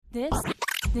This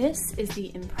this is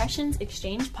the Impressions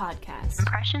Exchange Podcast.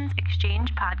 Impressions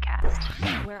Exchange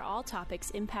Podcast, where all topics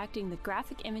impacting the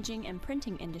graphic imaging and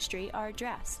printing industry are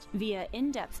addressed via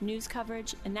in-depth news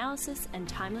coverage, analysis, and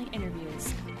timely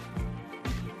interviews.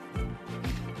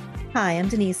 Hi, I'm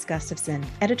Denise Gustafson,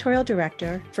 Editorial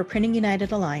Director for Printing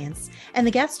United Alliance and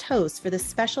the guest host for the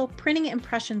special Printing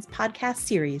Impressions podcast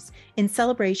series in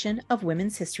celebration of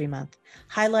Women's History Month,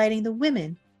 highlighting the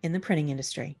women in the printing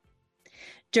industry.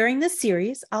 During this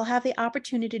series, I'll have the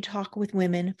opportunity to talk with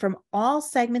women from all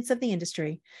segments of the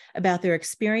industry about their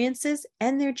experiences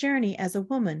and their journey as a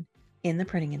woman in the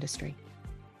printing industry.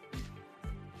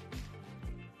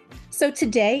 So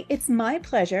today, it's my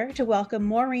pleasure to welcome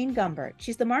Maureen Gumbert.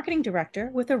 She's the Marketing Director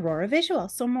with Aurora Visual.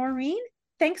 So Maureen,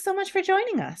 thanks so much for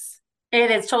joining us.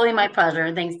 It is totally my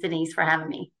pleasure. Thanks, Denise, for having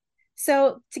me.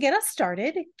 So to get us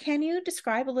started, can you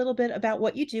describe a little bit about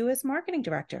what you do as Marketing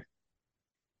Director?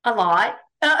 A lot.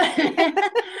 Isn't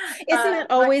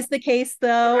it always the case,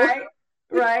 though?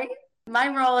 Right. My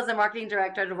role as a marketing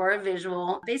director at Aurora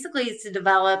Visual basically is to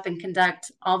develop and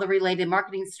conduct all the related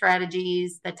marketing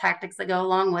strategies, the tactics that go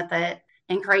along with it,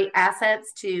 and create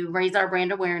assets to raise our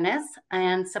brand awareness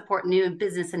and support new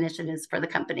business initiatives for the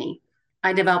company.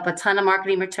 I develop a ton of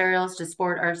marketing materials to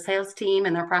support our sales team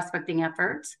and their prospecting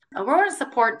efforts. Aurora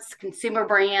supports consumer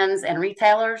brands and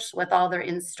retailers with all their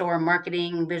in-store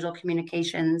marketing, visual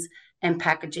communications, and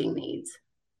packaging needs.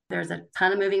 There's a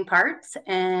ton of moving parts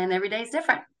and every day is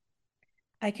different.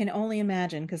 I can only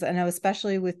imagine, because I know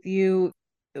especially with you,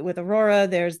 with Aurora,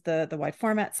 there's the wide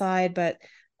format side, but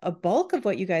a bulk of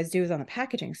what you guys do is on the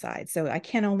packaging side. So I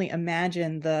can only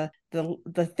imagine the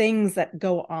things that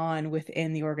go on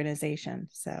within the organization.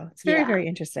 So it's very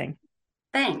interesting.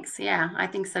 Thanks. Yeah, I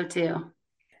think so too.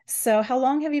 So how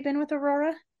long have you been with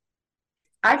Aurora?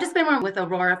 I've just been with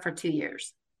Aurora for 2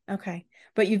 years. Okay.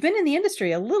 But you've been in the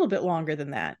industry a little bit longer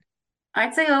than that.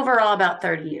 I'd say overall about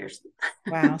 30 years.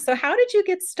 Wow. So how did you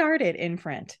get started in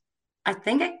print? I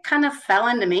think it kind of fell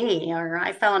into me, or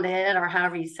I fell into it, or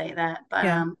however you say that. But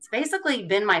it's basically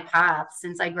been my path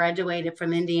since I graduated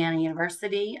from Indiana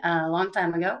University a long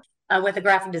time ago with a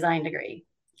graphic design degree.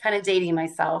 Kind of dating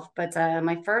myself, but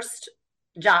my first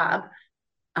job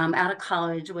out of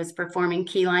college was performing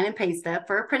keyline and paste up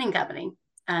for a printing company.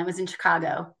 It was in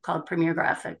Chicago called Premier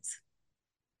Graphics.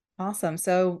 Awesome.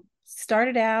 So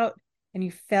started out and you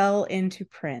fell into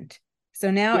print. So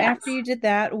now after you did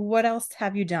that, what else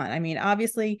have you done? I mean,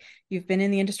 obviously you've been in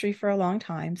the industry for a long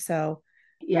time. So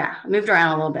yeah, I moved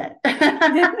around a little bit.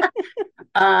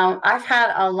 I've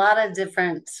had a lot of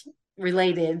different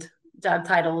related job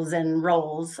titles and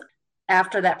roles.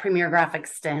 After that Premier Graphics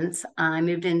stint, I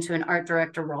moved into an art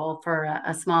director role for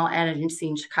a small ad agency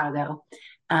in Chicago.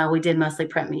 We did mostly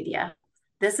print media.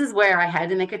 This is where I had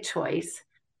to make a choice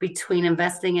between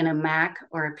investing in a Mac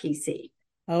or a PC.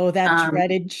 Oh, that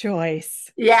dreaded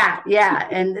choice. Yeah.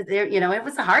 And there, it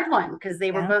was a hard one because they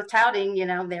were both touting, they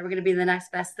were going to be the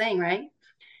next best thing, right?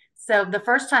 So the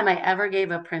first time I ever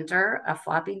gave a printer a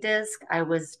floppy disk, I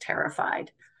was terrified.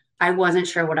 I wasn't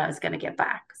sure what I was going to get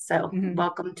back. So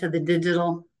welcome to the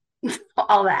digital,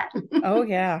 all that. Oh,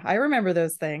 yeah. I remember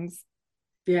those things.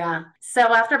 Yeah.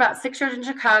 So after about 6 years in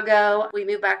Chicago, we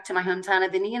moved back to my hometown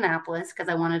of Indianapolis because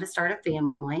I wanted to start a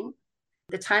family.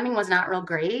 The timing was not real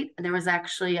great. There was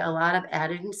actually a lot of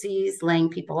ad agencies laying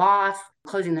people off,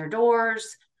 closing their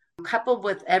doors, coupled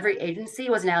with every agency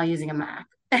was now using a Mac.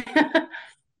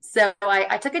 So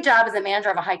I took a job as a manager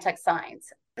of a high-tech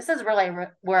signs. This is really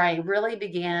where I really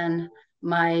began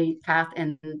my path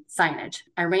in signage.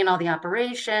 I ran all the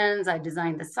operations, I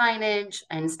designed the signage,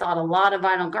 I installed a lot of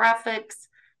vinyl graphics,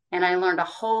 and I learned a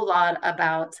whole lot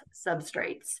about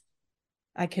substrates.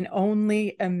 I can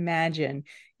only imagine.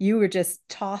 You were just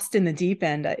tossed in the deep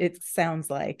end, it sounds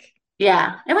like.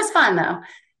 Yeah, it was fun though.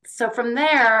 So from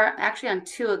there, actually on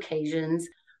 2 occasions,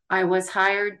 I was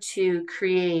hired to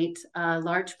create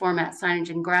large format signage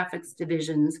and graphics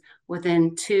divisions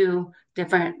within 2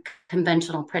 different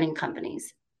conventional printing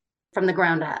companies from the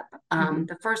ground up.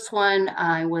 The first one,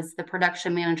 I was the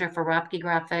production manager for Rapke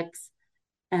Graphics.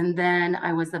 And then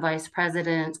I was the vice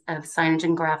president of signage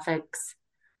and graphics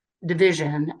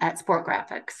division at Sport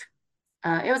Graphics.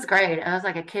 It was great. I was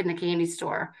like a kid in a candy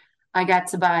store. I got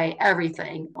to buy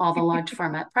everything, all the large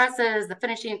format presses, the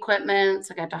finishing equipment.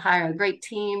 So I got to hire a great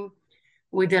team.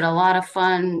 We did a lot of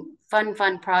fun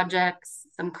projects,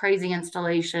 some crazy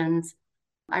installations.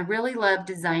 I really loved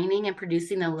designing and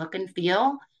producing the look and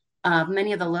feel of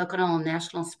many of the local and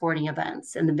national sporting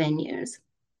events and the venues.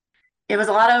 It was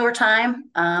a lot of overtime,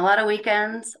 a lot of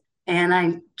weekends, and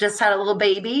I just had a little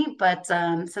baby. But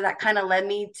so that kind of led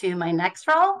me to my next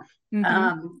role.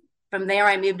 From there,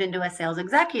 I moved into a sales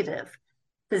executive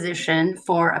position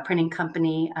for a printing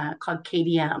company called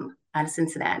KDM out of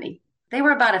Cincinnati. They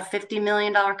were about a $50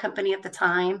 million company at the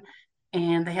time,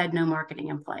 and they had no marketing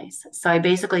in place. So I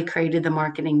basically created the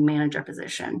marketing manager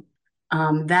position.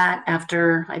 That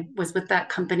after I was with that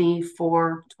company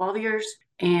for 12 years,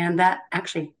 and that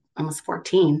actually almost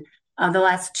 14. The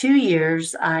last 2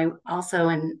 years, I also,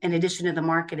 in addition to the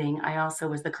marketing, I also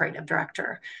was the creative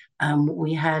director.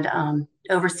 We had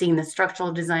overseen the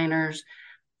structural designers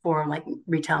for like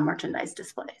retail merchandise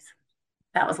displays.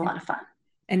 That was a lot of fun.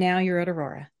 And now you're at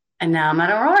Aurora. And now I'm at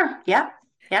Aurora. Yep.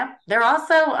 Yep. They're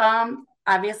also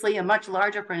obviously a much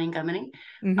larger printing company,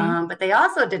 but they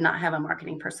also did not have a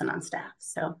marketing person on staff.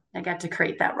 So I got to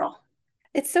create that role.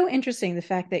 It's so interesting, the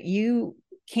fact that you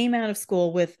came out of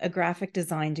school with a graphic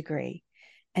design degree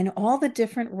and all the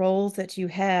different roles that you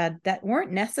had that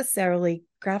weren't necessarily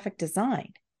graphic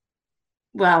design.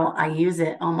 Well, I use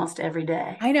it almost every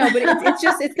day. I know, but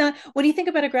it's not, when you think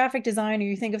about a graphic designer,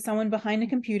 you think of someone behind a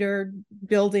computer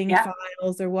building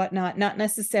files or whatnot, not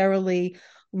necessarily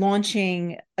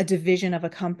launching a division of a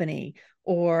company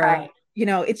or,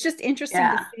 it's just interesting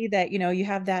to see that, you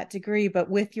have that degree, but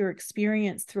with your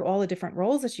experience through all the different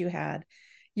roles that you had,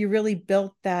 you really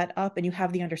built that up and you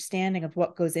have the understanding of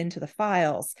what goes into the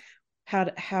files,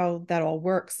 how that all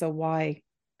works. So I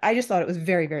just thought it was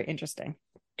very, very interesting.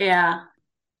 Yeah.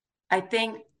 I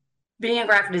think being a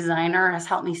graphic designer has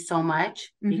helped me so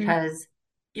much because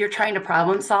you're trying to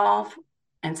problem solve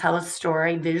and tell a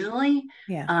story visually.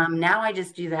 Yeah. Now I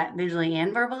just do that visually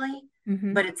and verbally,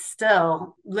 but it's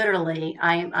still literally,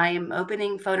 I am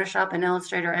opening Photoshop and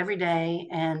Illustrator every day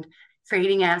and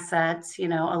creating assets,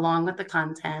 along with the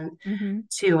content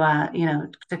to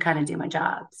kind of do my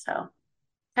job. So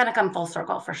kind of come full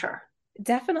circle for sure.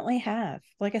 Definitely have.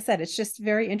 Like I said, it's just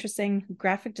very interesting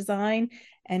graphic design,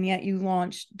 and yet you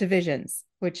launched divisions,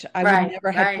 which I would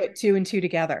never have put two and two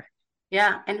together.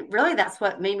 Yeah. And really that's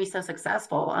what made me so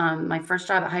successful. My first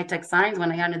job at High Tech Signs,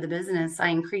 when I got into the business, I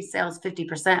increased sales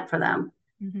 50% for them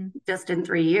just in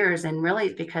 3 years. And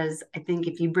really because I think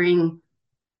if you bring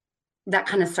that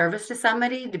kind of service to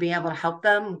somebody to be able to help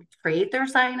them create their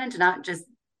signage, not just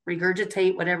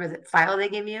regurgitate whatever the file they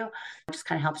give you, it just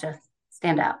kind of helps you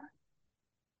stand out.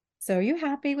 So are you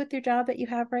happy with your job that you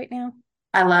have right now?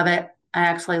 I love it. I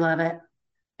actually love it.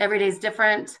 Every day is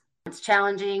different. It's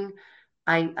challenging.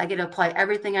 I get to apply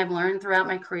everything I've learned throughout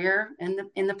my career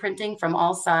in the printing from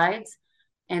all sides.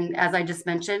 And as I just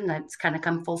mentioned, that's kind of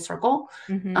come full circle.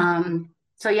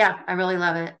 So yeah, I really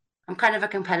love it. I'm kind of a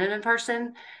competitive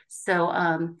person. So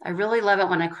I really love it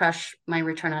when I crush my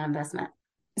return on investment.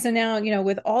 So now,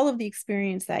 with all of the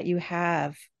experience that you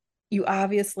have, you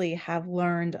obviously have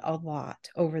learned a lot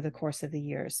over the course of the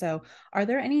year. So are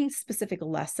there any specific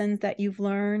lessons that you've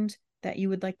learned that you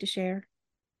would like to share?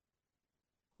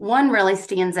 One really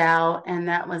stands out, and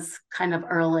that was kind of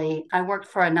early. I worked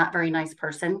for a not very nice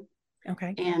person.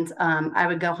 Okay. And I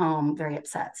would go home very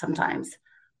upset sometimes.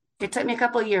 It took me a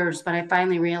couple of years, but I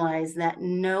finally realized that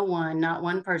not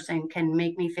one person can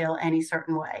make me feel any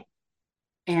certain way.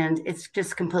 And it's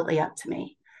just completely up to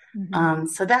me.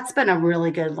 So that's been a really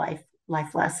good life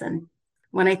lesson.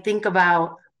 When I think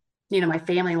about, my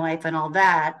family life and all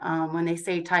that, when they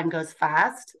say time goes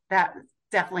fast, that's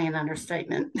definitely an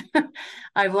understatement.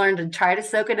 I've learned to try to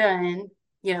soak it in,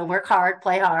 work hard,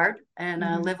 play hard,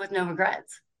 and live with no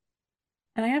regrets.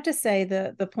 And I have to say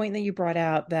the point that you brought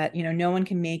out that, no one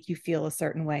can make you feel a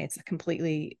certain way.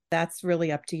 That's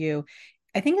really up to you.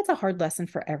 I think it's a hard lesson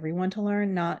for everyone to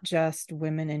learn, not just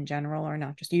women in general, or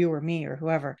not just you or me or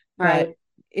whoever. Right. But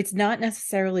it's not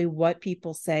necessarily what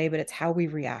people say, but it's how we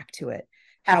react to it,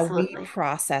 Absolutely. how we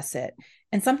process it.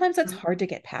 And sometimes that's hard to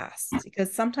get past,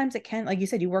 because sometimes it can, like you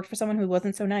said, you worked for someone who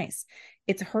wasn't so nice.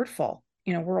 It's hurtful.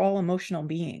 We're all emotional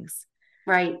beings.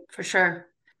 Right, for sure.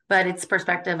 But it's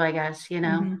perspective, I guess,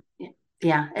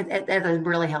 Yeah, it has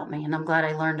really helped me, and I'm glad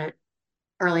I learned it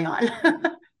early on.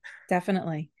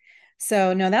 Definitely.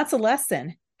 So no, that's a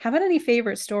lesson. How about any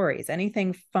favorite stories?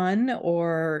 Anything fun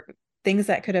or things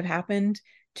that could have happened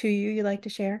to you'd like to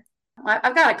share?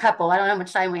 I've got a couple. I don't know how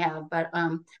much time we have, but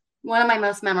one of my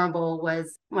most memorable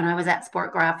was when I was at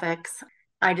Sport Graphics.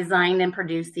 I designed and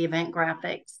produced the event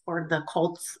graphics for the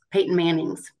Colts, Peyton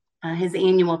Manning's, his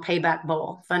annual Payback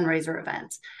Bowl fundraiser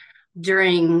event.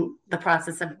 During the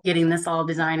process of getting this all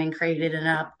designed and created and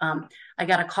up, I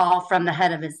got a call from the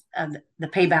head of the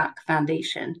Payback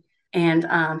Foundation. And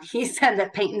he said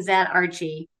that Peyton's dad,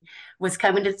 Archie, was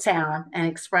coming to town and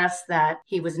expressed that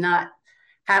he was not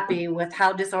happy with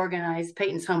how disorganized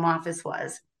Peyton's home office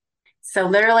was. So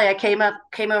literally I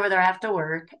came over there after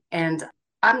work, and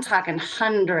I'm talking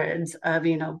hundreds of,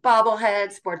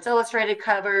 bobbleheads, Sports Illustrated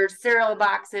covers, cereal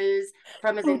boxes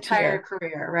from his Oh entire dear.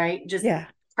 career, right? Just Yeah.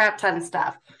 crap ton of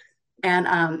stuff.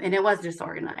 And it was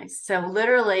disorganized. So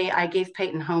literally I gave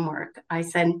Peyton homework. I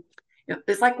said,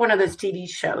 it's like one of those TV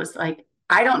shows. Like,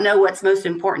 I don't know what's most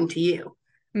important to you,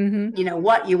 Mm-hmm.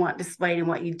 what you want displayed and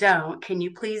what you don't. Can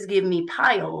you please give me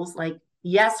piles? Like,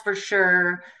 yes, for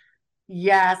sure.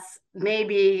 Yes,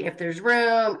 maybe if there's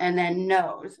room, and then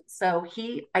no's. So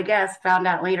he, I guess, found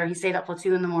out later he stayed up till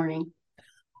 2 a.m.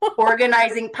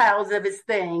 organizing piles of his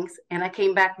things. And I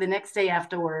came back the next day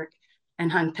after work and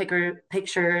hung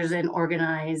pictures and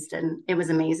organized, and it was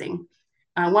amazing.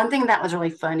 One thing that was really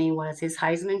funny was his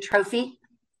Heisman Trophy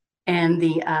and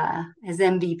the his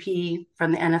MVP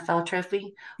from the NFL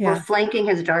trophy were Yeah. flanking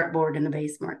his dartboard in the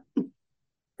basement.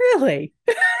 Really?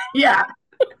 Yeah.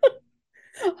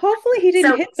 Hopefully he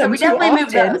didn't hit So them we too definitely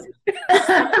moved often.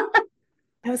 those.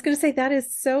 I was going to say that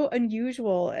is so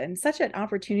unusual and such an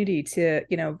opportunity to,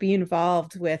 be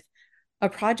involved with a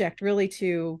project really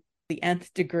to the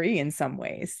nth degree in some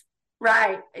ways.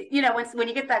 Right. When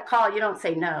you get that call, you don't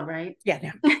say no, right? Yeah,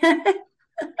 no.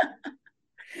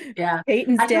 Yeah.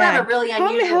 Peyton's I do have dad, a really come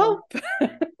unusual.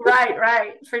 help.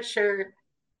 Right, for sure.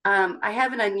 I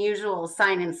have an unusual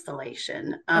sign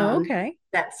installation Oh, okay.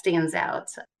 that stands out.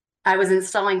 I was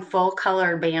installing full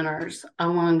color banners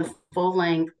along the full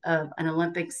length of an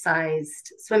Olympic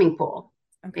sized swimming pool.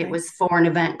 It Okay. was for an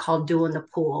event called Duel in the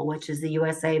Pool, which is the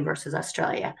USA versus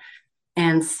Australia.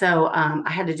 And so I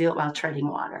had to do it while treading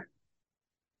water.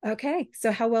 Okay.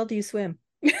 So how well do you swim?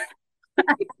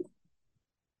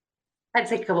 I'd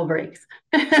take a couple breaks.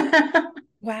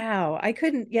 Wow. I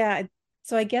couldn't. Yeah.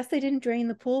 So I guess they didn't drain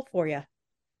the pool for you.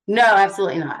 No,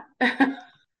 absolutely not.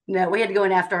 No, we had to go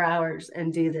in after hours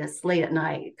and do this late at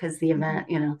night because the event,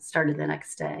 started the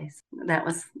next day. So that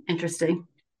was interesting.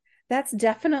 That's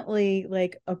definitely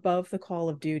like above the call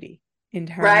of duty in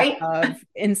terms Right? of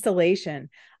installation.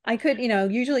 I could,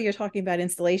 usually you're talking about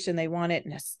installation, they want it,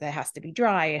 that has to be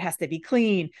dry, it has to be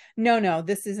clean. No,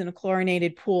 this isn't a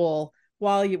chlorinated pool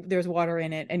while there's water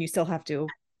in it and you still have to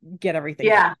get everything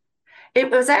done. Yeah. It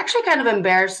was actually kind of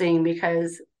embarrassing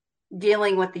because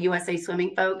dealing with the USA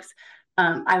swimming folks,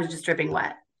 I was just dripping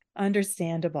wet.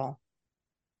 Understandable.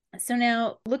 So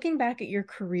now looking back at your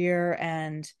career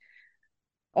and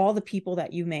all the people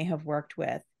that you may have worked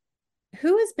with,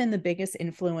 who has been the biggest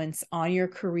influence on your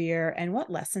career and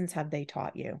what lessons have they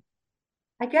taught you?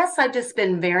 I guess I've just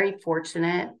been very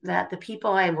fortunate that the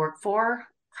people I work for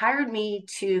hired me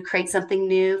to create something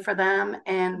new for them.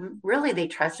 And really, they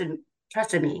trusted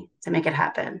me to make it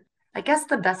happen. I guess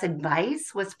the best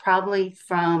advice was probably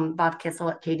from Bob Kissel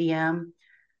at KDM.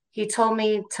 He told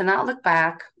me to not look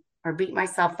back or beat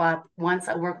myself up once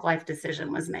a work-life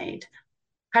decision was made.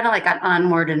 Kind of like an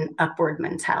onward and upward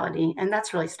mentality. And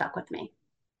that's really stuck with me.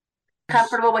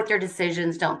 Comfortable with your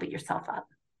decisions, don't beat yourself up.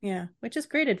 Yeah, which is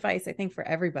great advice, I think, for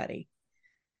everybody.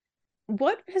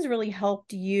 What has really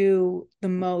helped you the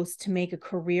most to make a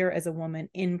career as a woman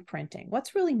in printing?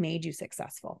 What's really made you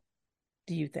successful,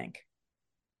 do you think?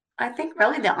 I think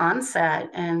really the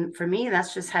onset, and for me,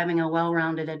 that's just having a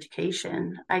well-rounded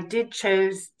education. I did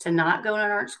choose to not go to an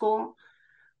art school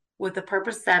with the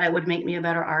purpose that it would make me a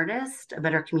better artist, a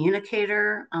better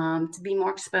communicator, to be more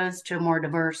exposed to a more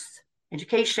diverse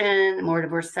education, a more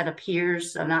diverse set of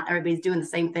peers. So not everybody's doing the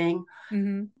same thing.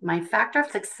 Mm-hmm. My factor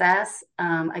of success,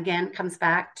 again, comes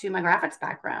back to my graphics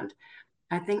background.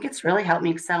 I think it's really helped me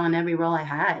excel in every role I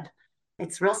had.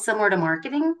 It's real similar to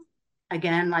marketing.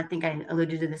 Again, I think I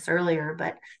alluded to this earlier,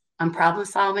 but I'm problem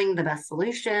solving the best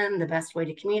solution, the best way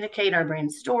to communicate our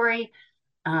brand story.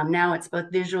 Now it's both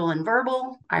visual and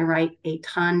verbal. I write a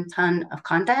ton of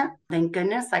content. Thank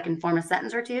goodness I can form a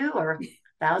sentence or two or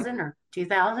 1,000 or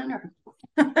 2,000 or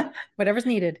whatever's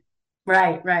needed.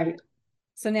 Right.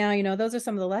 So now, those are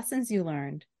some of the lessons you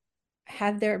learned.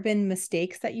 Have there been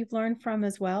mistakes that you've learned from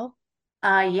as well?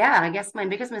 Yeah, I guess my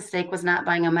biggest mistake was not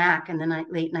buying a Mac in the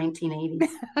late 1980s.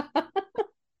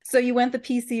 So you went the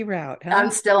PC route, huh?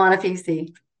 I'm still on a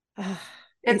PC.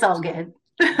 It's all good.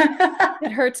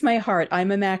 It hurts my heart.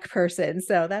 I'm a Mac person,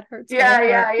 so that hurts.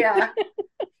 Yeah.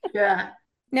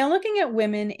 Now, looking at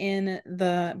women in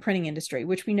the printing industry,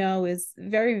 which we know is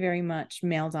very, very much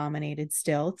male dominated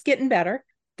still, it's getting better.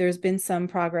 There's been some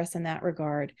progress in that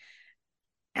regard.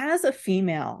 As a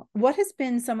female, what has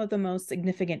been some of the most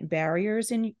significant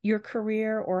barriers in your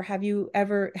career, or have you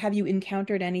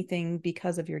encountered anything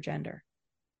because of your gender?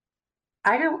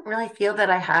 I don't really feel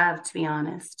that I have, to be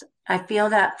honest. I feel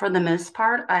that for the most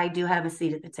part, I do have a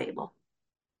seat at the table.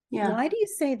 Yeah. Why do you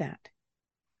say that?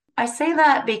 I say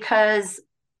that because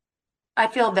I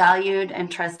feel valued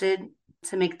and trusted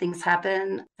to make things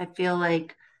happen. I feel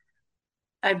like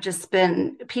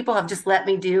people have just let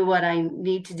me do what I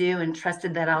need to do and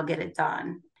trusted that I'll get it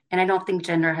done. And I don't think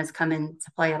gender has come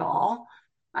into play at all.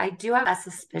 I do have a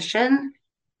suspicion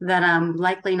that I'm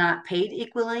likely not paid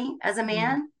equally as a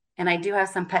man. And I do have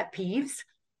some pet peeves,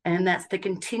 and that's the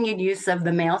continued use of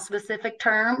the male specific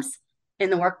terms in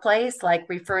the workplace, like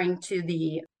referring to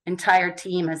the entire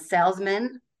team as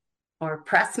salesmen or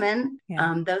pressmen,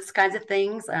 those kinds of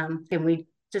things. Can we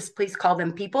just please call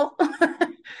them people?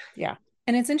 Yeah.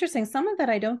 And it's interesting. Some of that,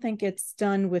 I don't think it's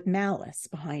done with malice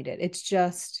behind it. It's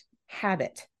just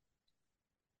habit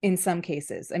in some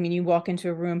cases. I mean, you walk into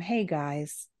a room, hey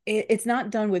guys, it's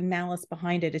not done with malice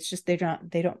behind it. It's just,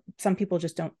 some people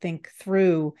just don't think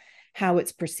through how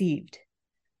it's perceived.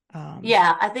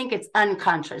 Yeah, I think it's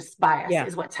unconscious bias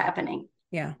is what's happening.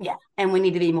 Yeah. Yeah. And we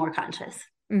need to be more conscious.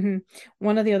 Mm-hmm.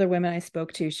 One of the other women I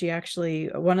spoke to,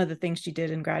 one of the things she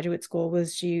did in graduate school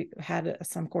was she had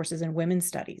some courses in women's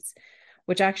studies,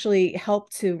 which actually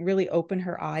helped to really open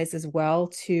her eyes as well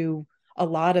to a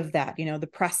lot of that, the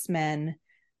pressmen,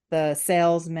 the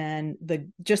salesmen,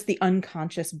 just the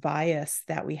unconscious bias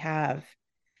that we have.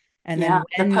 And then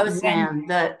the postman,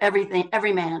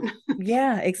 every man.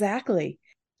 Yeah, exactly.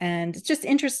 And it's just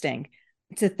interesting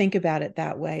to think about it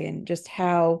that way, and just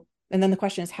and then the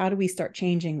question is, how do we start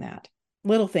changing that?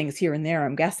 Little things here and there,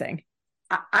 I'm guessing.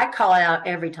 I call it out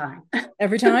every time.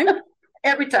 Every time?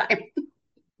 Every time.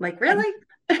 Like, really?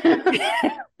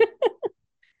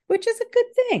 Which is a good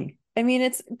thing. I mean,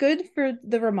 it's good for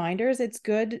the reminders. It's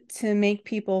good to make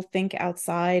people think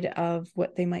outside of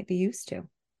what they might be used to.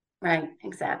 Right,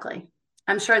 exactly.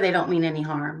 I'm sure they don't mean any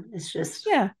harm. It's just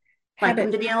like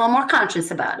them to be a little more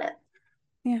conscious about it.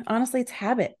 Yeah, honestly, it's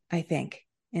habit, I think,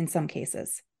 in some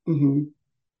cases. Mm-hmm.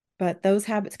 But those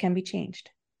habits can be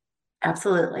changed.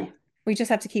 Absolutely. We just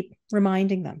have to keep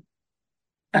reminding them.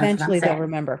 Eventually they'll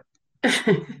remember.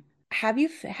 Have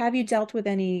you dealt with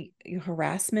any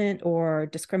harassment or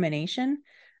discrimination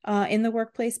in the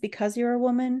workplace because you're a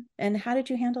woman? And how did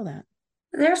you handle that?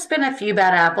 There's been a few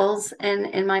bad apples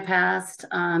in my past,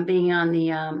 being on the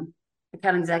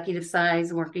account executive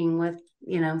side, working with,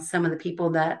 some of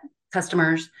the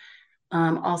customers,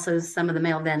 also some of the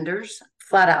male vendors,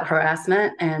 flat out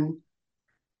harassment. And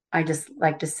I just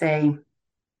like to say,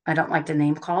 I don't like to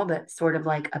name call, but sort of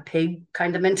like a pig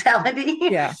kind of mentality.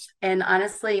 Yeah. And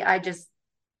honestly,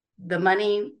 the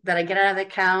money that I get out of the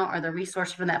account or the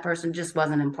resource from that person just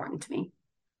wasn't important to me.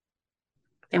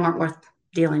 They weren't worth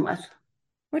dealing with.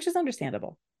 Which is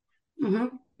understandable.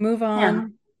 Mm-hmm. Move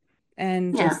on. Yeah.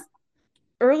 And just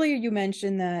earlier you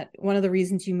mentioned that one of the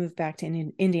reasons you moved back to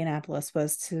Indianapolis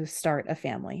was to start a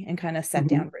family and kind of set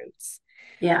down roots.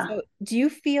 Yeah. So do you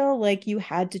feel like you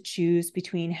had to choose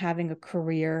between having a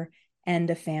career and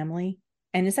a family?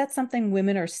 And is that something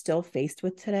women are still faced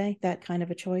with today, that kind of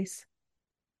a choice?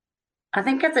 I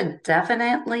think it's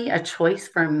definitely a choice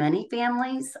for many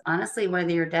families, honestly,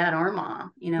 whether you're dad or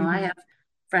mom. I have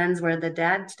friends where the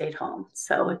dad stayed home.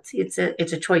 So it's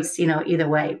a choice, either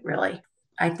way, really.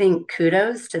 I think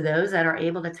kudos to those that are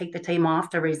able to take the time off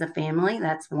to raise a family.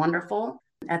 That's wonderful.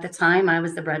 At the time, I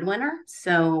was the breadwinner,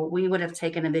 so we would have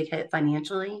taken a big hit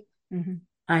financially. Mm-hmm.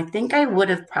 I think I would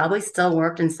have probably still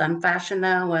worked in some fashion,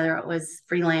 though, whether it was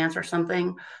freelance or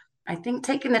something. I think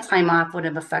taking the time off would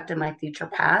have affected my future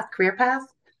career path.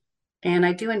 And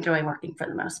I do enjoy working for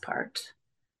the most part.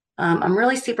 I'm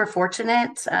really super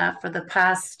fortunate. For the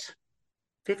past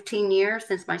 15 years,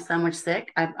 since my son was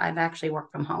sick, I've actually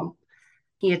worked from home.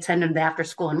 He attended the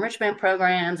after-school enrichment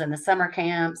programs and the summer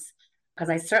camps, because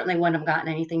I certainly wouldn't have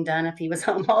gotten anything done if he was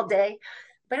home all day.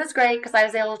 But it was great because I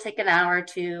was able to take an hour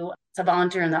to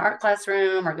volunteer in the art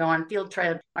classroom or go on field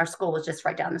trips. Our school was just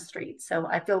right down the street. So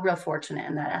I feel real fortunate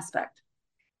in that aspect.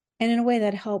 And in a way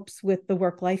that helps with the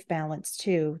work-life balance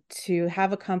too, to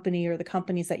have a company or the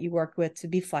companies that you work with to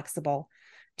be flexible,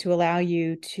 to allow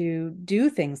you to do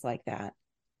things like that,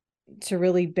 to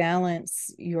really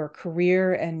balance your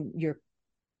career and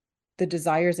the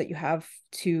desires that you have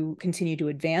to continue to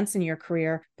advance in your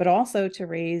career, but also to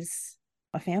raise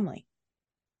a family.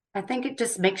 I think it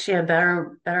just makes you a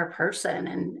better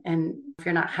person. And if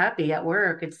you're not happy at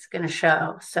work, it's going to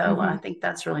show. So I think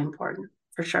that's really important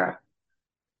for sure.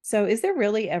 So is there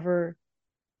really ever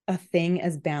a thing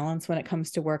as balance when it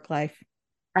comes to work life?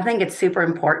 I think it's super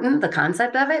important, the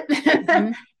concept of it.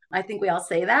 Mm-hmm. I think we all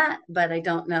say that, but I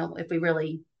don't know if we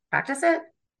really practice it.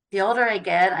 The older I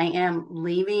get, I am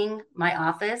leaving my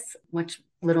office, which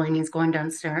literally means going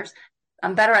downstairs.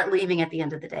 I'm better at leaving at the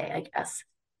end of the day, I guess.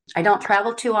 I don't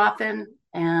travel too often.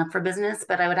 for business,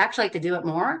 but I would actually like to do it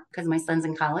more because my son's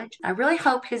in college. I really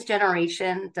hope his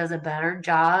generation does a better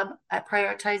job at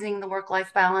prioritizing the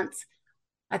work-life balance.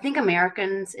 I think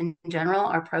Americans in general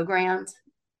are programmed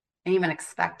and even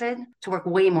expected to work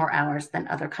way more hours than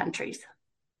other countries.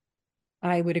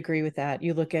 I would agree with that.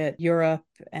 You look at Europe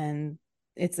and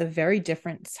it's a very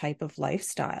different type of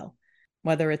lifestyle,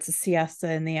 whether it's a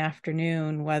siesta in the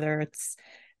afternoon,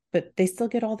 but they still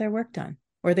get all their work done,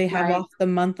 or they have Right. off the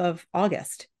month of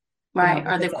August. Right.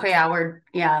 Or the Because quick hour,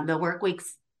 yeah, the work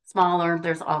week's smaller.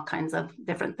 There's all kinds of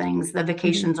different things. The Mhm.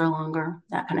 vacations are longer,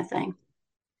 that kind of thing.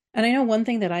 And I know one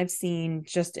thing that I've seen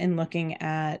just in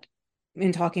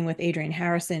talking with Adrienne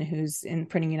Harrison, who's in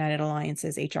Printing United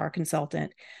Alliance's HR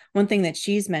consultant, one thing that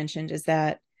she's mentioned is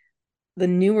that the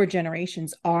newer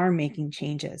generations are making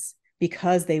changes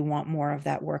because they want more of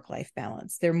that work-life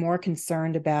balance. They're more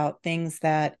concerned about things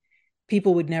that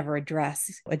people would never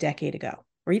address a decade ago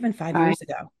or even 5 years Right.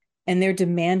 ago. And they're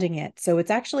demanding it. So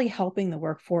it's actually helping the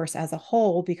workforce as a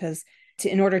whole because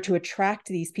in order to attract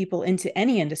these people into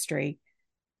any industry,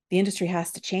 the industry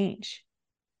has to change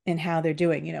in how they're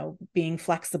doing, being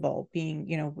flexible,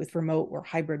 being, with remote or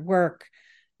hybrid work,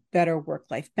 better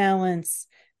work-life balance,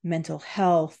 mental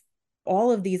health,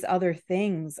 all of these other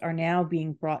things are now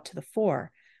being brought to the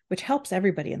fore, which helps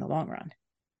everybody in the long run.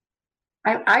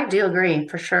 I do agree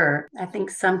for sure. I think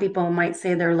some people might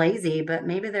say they're lazy, but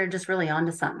maybe they're just really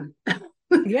onto something.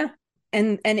 Yeah.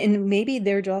 And maybe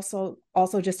they're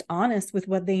also just honest with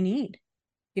what they need.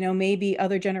 Maybe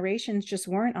other generations just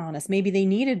weren't honest. Maybe they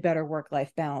needed better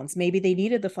work-life balance. Maybe they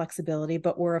needed the flexibility,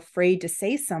 but were afraid to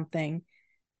say something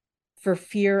for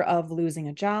fear of losing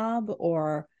a job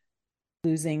or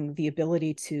losing the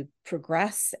ability to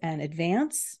progress and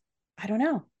advance. I don't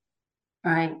know.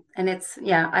 Right. And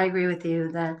yeah, I agree with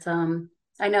you that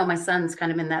I know my son's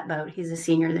kind of in that boat. He's a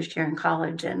senior this year in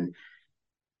college and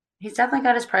he's definitely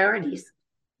got his priorities.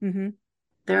 Mm-hmm.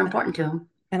 They're important to him.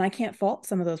 And I can't fault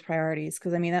some of those priorities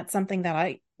because I mean that's something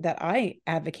that I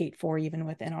advocate for even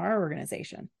within our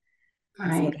organization.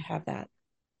 And so Right. to have that.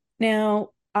 Now,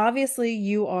 obviously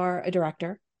you are a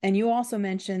director and you also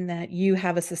mentioned that you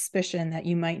have a suspicion that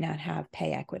you might not have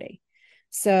pay equity.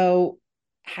 So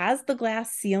has the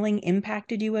glass ceiling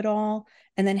impacted you at all?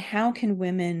 And then how can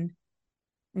women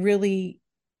really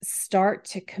start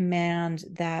to command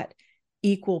that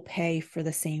equal pay for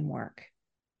the same work?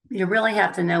 You really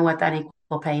have to know what that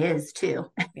equal pay is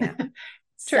too. Yeah,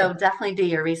 So true. definitely do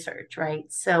your research, right?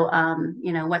 So,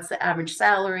 what's the average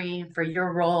salary for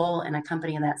your role in a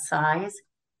company of that size?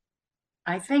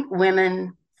 I think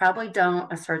women probably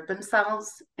don't assert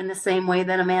themselves in the same way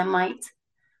that a man might.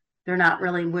 They're not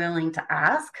really willing to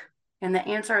ask. And the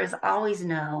answer is always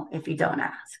no if you don't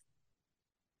ask.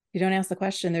 You don't ask the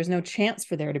question, there's no chance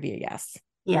for there to be a yes.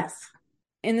 Yes.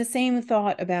 In the same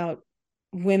thought about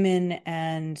women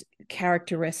and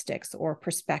characteristics or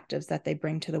perspectives that they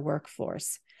bring to the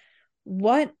workforce,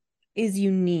 what is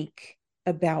unique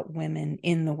about women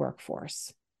in the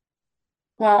workforce?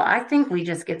 Well, I think we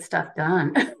just get stuff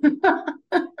done.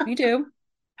 Me too.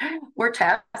 We're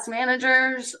task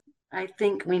managers. I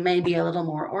think we may be a little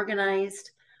more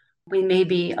organized. We may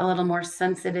be a little more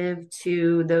sensitive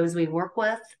to those we work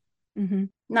with. Mm-hmm.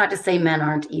 Not to say men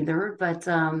aren't either, but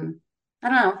I don't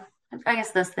know. I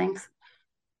guess those things.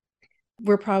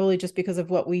 We're probably just because of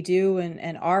what we do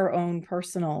and our own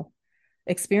personal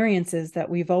experiences that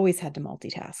we've always had to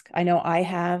multitask. I know I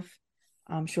have.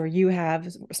 I'm sure you have,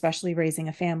 especially raising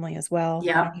a family as well. I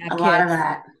Yep, don't a have lot of kids.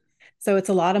 that. So it's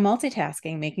a lot of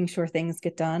multitasking, making sure things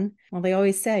get done. Well, they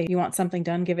always say you want something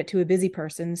done, give it to a busy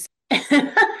person.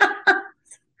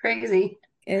 Crazy.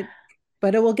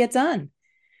 But it will get done.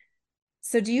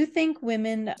 So do you think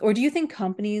women or do you think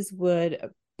companies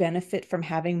would benefit from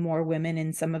having more women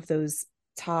in some of those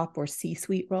top or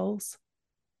C-suite roles?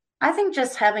 I think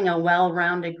just having a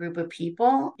well-rounded group of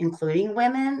people, including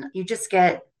women, you just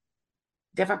get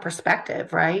different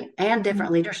perspective, right? And Mm-hmm.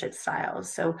 different leadership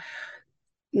styles. So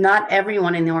not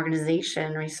everyone in the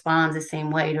organization responds the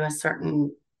same way to a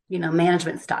certain,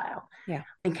 management style. Yeah. I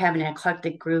think having an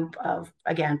eclectic group of,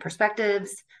 again,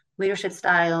 perspectives, leadership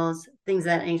styles, things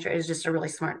of that nature is just a really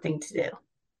smart thing to do.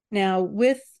 Now,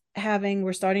 we're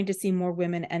starting to see more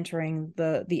women entering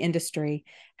the industry.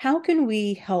 How can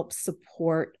we help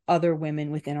support other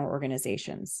women within our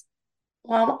organizations?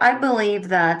 Well, I believe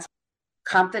that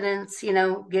confidence,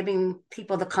 giving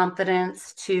people the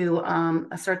confidence to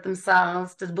assert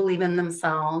themselves, to believe in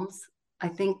themselves. I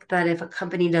think that if a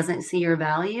company doesn't see your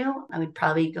value, I would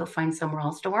probably go find somewhere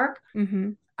else to work.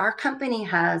 Mm-hmm. Our company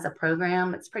has a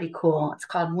program. It's pretty cool. It's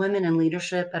called Women in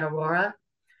Leadership at Aurora.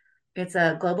 It's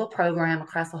a global program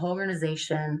across the whole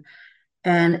organization.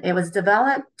 And it was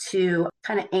developed to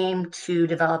kind of aim to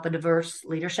develop a diverse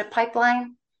leadership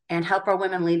pipeline and help our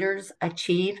women leaders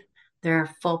achieve their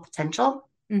full potential.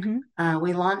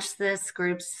 We launched this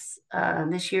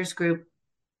year's group,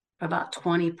 about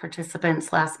 20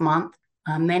 participants last month.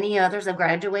 Many others have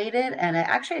graduated, and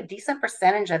actually a decent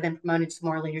percentage have been promoted to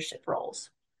more leadership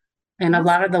roles. And a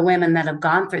lot of the women that have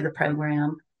gone through the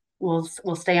program will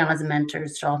stay on as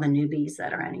mentors to all the newbies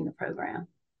that are entering the program.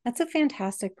 That's a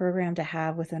fantastic program to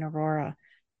have within Aurora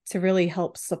to really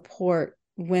help support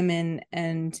women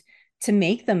and to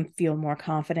make them feel more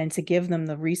confident, to give them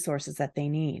the resources that they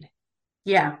need.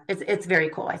 Yeah, it's very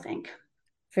cool, I think.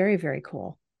 Very, very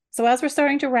cool. So as we're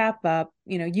starting to wrap up,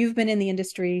 you've been in the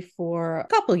industry for a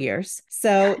couple years.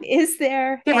 So is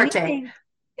there give or take?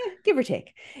 Yeah, give or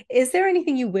take. Is there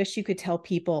anything you wish you could tell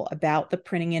people about the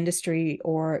printing industry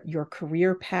or your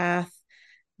career path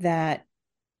that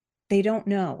they don't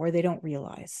know or they don't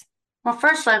realize? Well,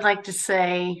 first, I'd like to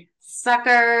say,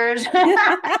 suckers,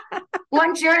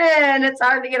 once you're in, it's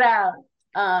hard to get out.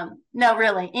 No,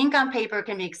 really, ink on paper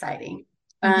can be exciting.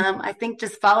 I think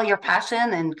just follow your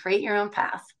passion and create your own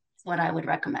path. That's what I would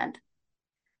recommend.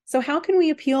 So how can we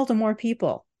appeal to more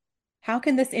people? How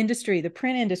can this industry, the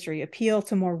print industry, appeal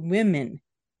to more women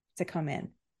to come in?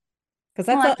 Because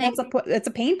that's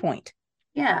a pain point.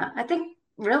 Yeah, I think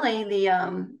really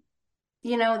the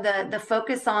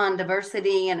focus on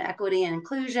diversity and equity and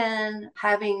inclusion,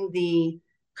 having the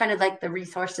kind of like the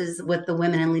resources with the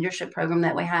Women in Leadership program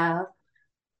that we have,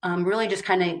 really just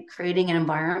kind of creating an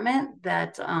environment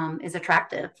that is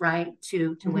attractive, right,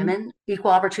 to women, equal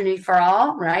opportunity for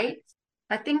all, right?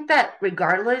 I think that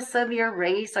regardless of your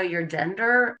race or your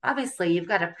gender, obviously you've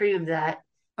got to prove that,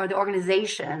 or the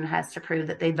organization has to prove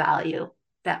that they value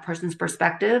that person's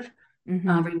perspective,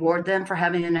 reward them for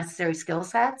having the necessary skill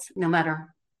sets, no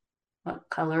matter what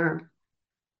color, or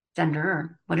gender,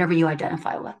 or whatever you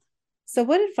identify with. So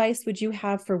what advice would you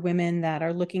have for women that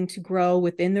are looking to grow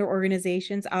within their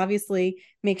organizations? Obviously,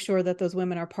 make sure that those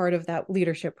women are part of that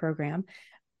leadership program.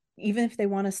 Even if they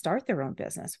want to start their own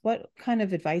business, what kind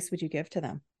of advice would you give to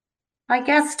them? I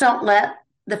guess don't let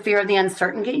the fear of the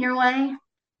uncertain get in your way.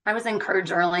 I was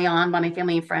encouraged early on by my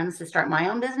family and friends to start my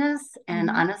own business.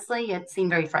 And honestly, it seemed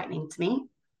very frightening to me.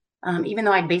 Even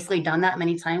though I'd basically done that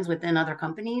many times within other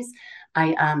companies,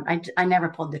 I never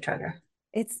pulled the trigger.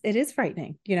 It is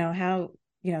frightening, how,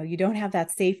 you don't have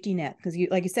that safety net because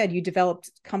like you said, you developed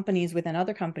companies within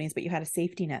other companies, but you had a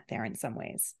safety net there in some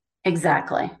ways.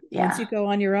 Exactly. Yeah. Once you go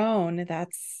on your own,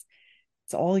 it's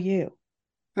all you.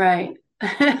 Right.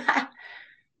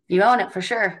 You own it for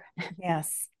sure.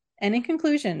 Yes. And in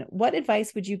conclusion, what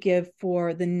advice would you give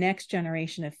for the next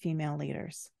generation of female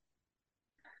leaders?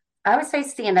 I would say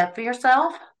stand up for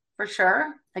yourself, for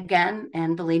sure. Again,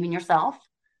 and believe in yourself.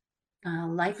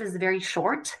 Life is very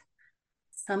short.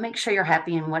 So make sure you're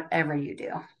happy in whatever you do.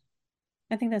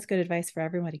 I think that's good advice for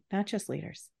everybody, not just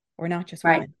leaders or not just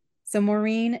women. Right. So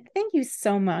Maureen, thank you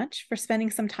so much for spending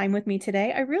some time with me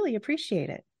today. I really appreciate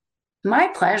it. My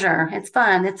pleasure. It's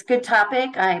fun. It's a good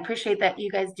topic. I appreciate that you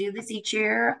guys do this each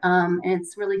year. And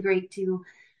it's really great to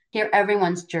hear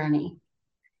everyone's journey.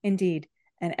 Indeed.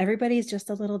 And everybody is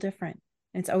just a little different.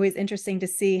 It's always interesting to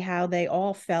see how they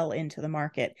all fell into the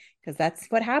market, because that's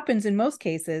what happens in most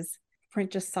cases.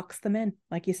 Print just sucks them in,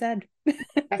 like you said.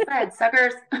 I said,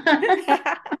 suckers.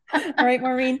 All right,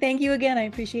 Maureen, thank you again. I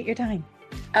appreciate your time.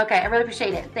 Okay, I really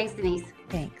appreciate it. Thanks, Denise.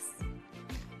 Thanks.